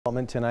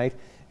Tonight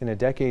in a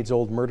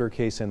decades-old murder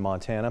case in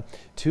Montana.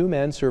 Two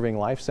men serving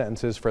life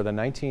sentences for the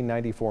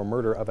 1994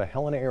 murder of a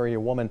Helena area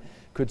woman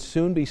could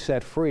soon be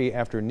set free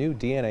after new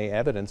DNA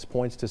evidence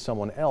points to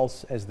someone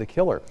else as the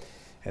killer.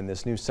 And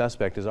this new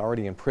suspect is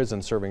already in prison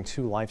serving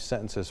 2 life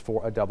sentences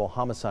for a double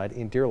homicide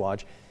in Deer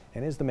Lodge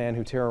and is the man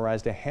who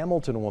terrorized a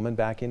Hamilton woman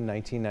back in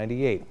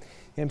 1998.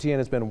 MTN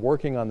has been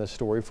working on this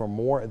story for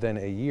more than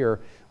a year.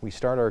 We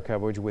start our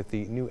coverage with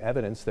the new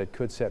evidence that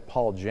could set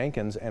Paul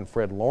Jenkins and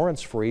Fred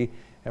Lawrence free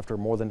after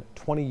more than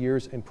 20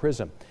 years in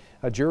prison.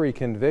 A jury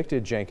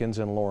convicted Jenkins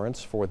and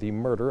Lawrence for the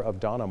murder of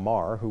Donna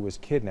Marr, who was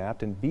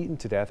kidnapped and beaten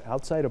to death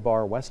outside a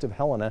bar west of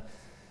Helena.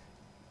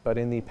 But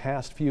in the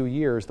past few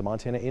years, the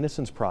Montana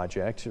Innocence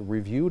Project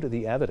reviewed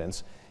the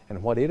evidence,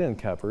 and what it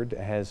uncovered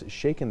has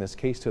shaken this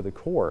case to the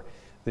core.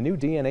 The new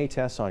DNA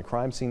tests on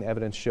crime scene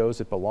evidence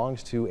shows it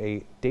belongs to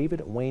a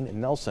David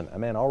Wayne Nelson, a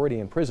man already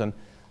in prison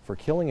for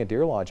killing a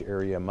Deer Lodge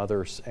area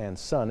mother and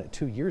son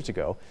 2 years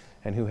ago,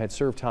 and who had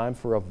served time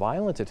for a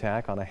violent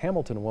attack on a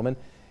Hamilton woman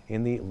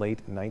in the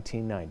late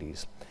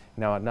 1990s.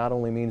 Now, it not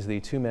only means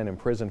the 2 men in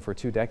prison for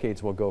 2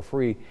 decades will go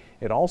free,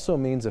 it also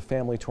means a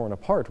family torn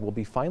apart will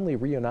be finally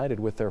reunited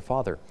with their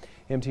father.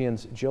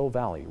 MTN's Jill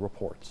Valley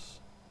reports.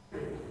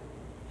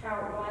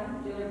 Count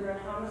 1, deliberate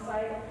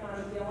homicide,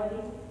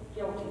 accountability,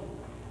 guilty.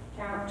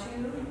 Count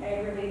 2,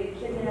 aggravated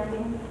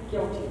kidnapping,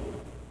 guilty.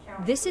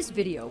 This is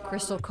video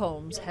Crystal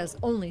Combs has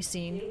only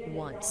seen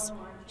once.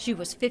 She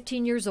was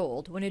 15 years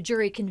old when a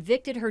jury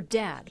convicted her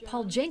dad,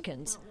 Paul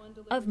Jenkins,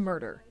 of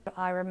murder.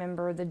 I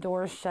remember the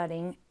doors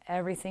shutting,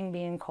 everything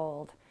being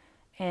cold,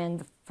 and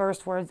the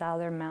first words out of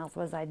their mouth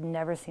was, "I'd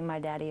never see my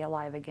daddy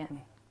alive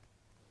again."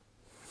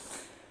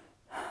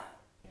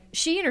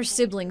 She and her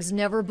siblings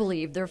never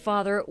believed their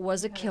father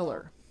was a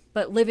killer,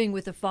 but living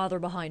with the father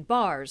behind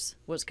bars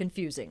was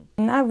confusing.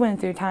 And I went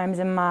through times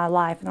in my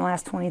life in the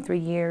last 23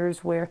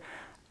 years where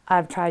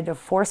I've tried to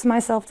force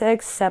myself to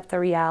accept the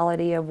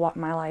reality of what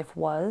my life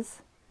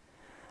was,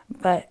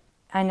 but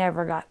I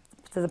never got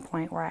to the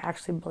point where I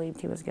actually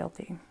believed he was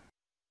guilty.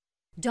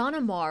 Donna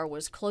Marr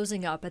was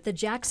closing up at the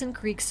Jackson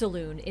Creek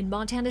Saloon in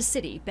Montana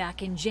City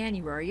back in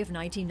January of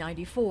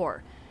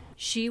 1994.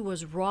 She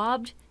was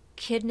robbed,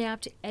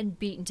 kidnapped, and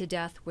beaten to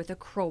death with a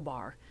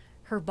crowbar.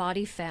 Her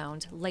body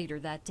found later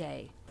that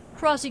day.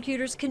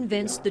 Prosecutors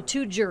convinced the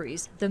 2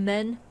 juries the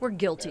men were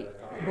guilty.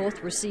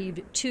 Both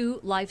received 2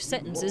 life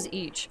sentences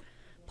each.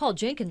 Paul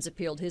Jenkins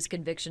appealed his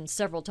conviction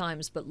several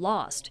times but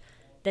lost.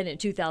 Then in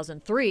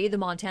 2003, the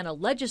Montana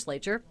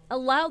legislature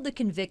allowed the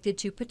convicted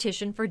to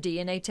petition for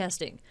DNA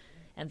testing.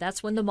 And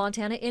that's when the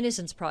Montana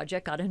Innocence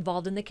Project got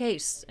involved in the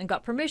case and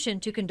got permission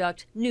to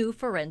conduct new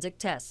forensic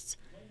tests.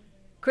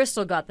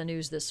 Crystal got the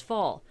news this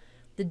fall.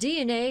 The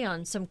DNA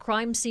on some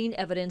crime scene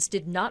evidence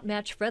did not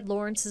match Fred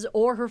Lawrence's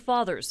or her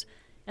father's,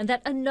 and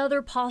that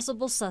another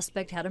possible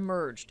suspect had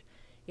emerged.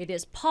 It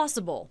is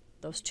possible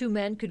those 2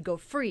 men could go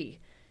free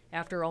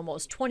after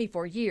almost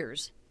 24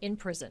 years in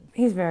prison.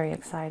 He's very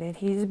excited.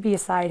 He's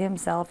beside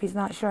himself. He's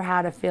not sure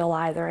how to feel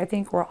either. I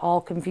think we're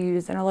all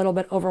confused and a little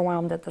bit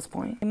overwhelmed at this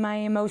point. My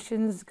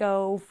emotions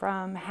go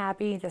from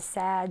happy to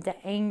sad to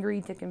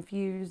angry to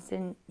confused,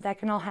 and that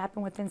can all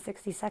happen within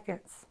 60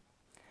 seconds.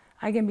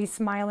 I can be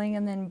smiling,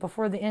 and then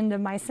before the end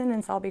of my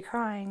sentence I'll be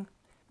crying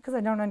because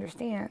I don't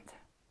understand.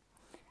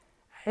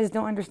 I just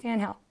don't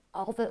understand how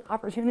all the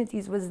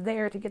opportunities was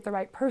there to get the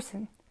right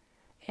person,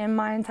 and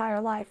my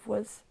entire life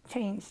was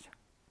changed.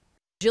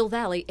 Jill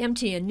Valley,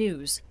 MTN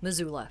News,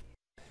 Missoula.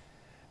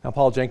 Now,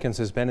 Paul Jenkins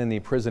has been in the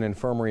prison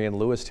infirmary in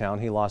Lewistown.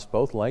 He lost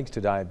both legs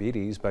to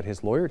diabetes, but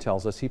his lawyer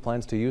tells us he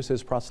plans to use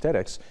his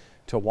prosthetics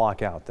to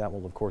walk out. That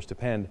will, of course,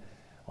 depend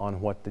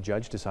on what the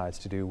judge decides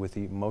to do with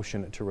the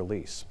motion to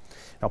release.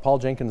 Now, Paul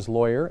Jenkins'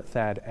 lawyer,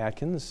 Thad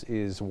Atkins,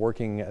 is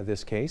working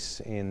this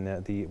case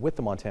with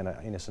the Montana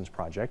Innocence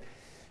Project,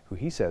 who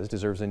he says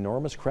deserves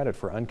enormous credit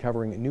for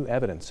uncovering new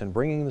evidence and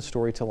bringing the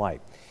story to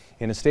light.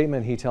 In a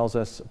statement, he tells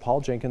us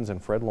Paul Jenkins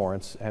and Fred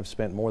Lawrence have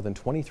spent more than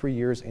 23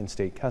 years in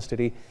state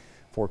custody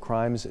for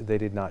crimes they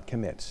did not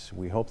commit.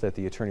 We hope that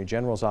the Attorney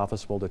General's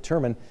office will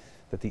determine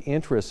that the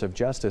interests of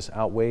justice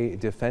outweigh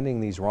defending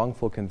these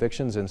wrongful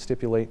convictions and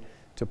stipulate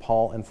to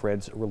Paul and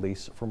Fred's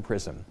release from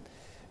prison.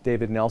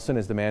 David Nelson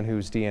is the man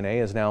whose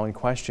DNA is now in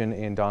question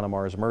in Donna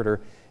Marr's murder.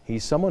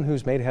 He's someone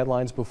who's made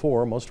headlines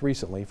before, most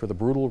recently for the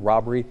brutal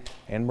robbery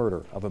and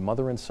murder of a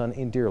mother and son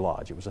in Deer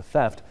Lodge. It was a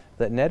theft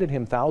that netted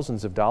him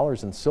thousands of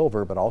dollars in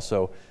silver, but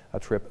also a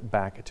trip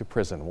back to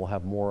prison. We'll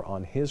have more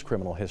on his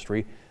criminal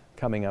history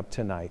coming up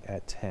tonight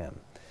at 10.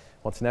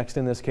 What's next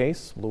in this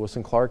case? Lewis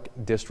and Clark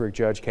District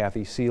Judge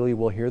Kathy Seeley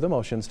will hear the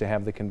motions to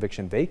have the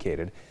conviction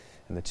vacated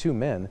and the 2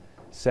 men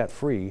set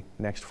free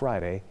next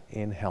Friday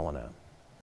in Helena.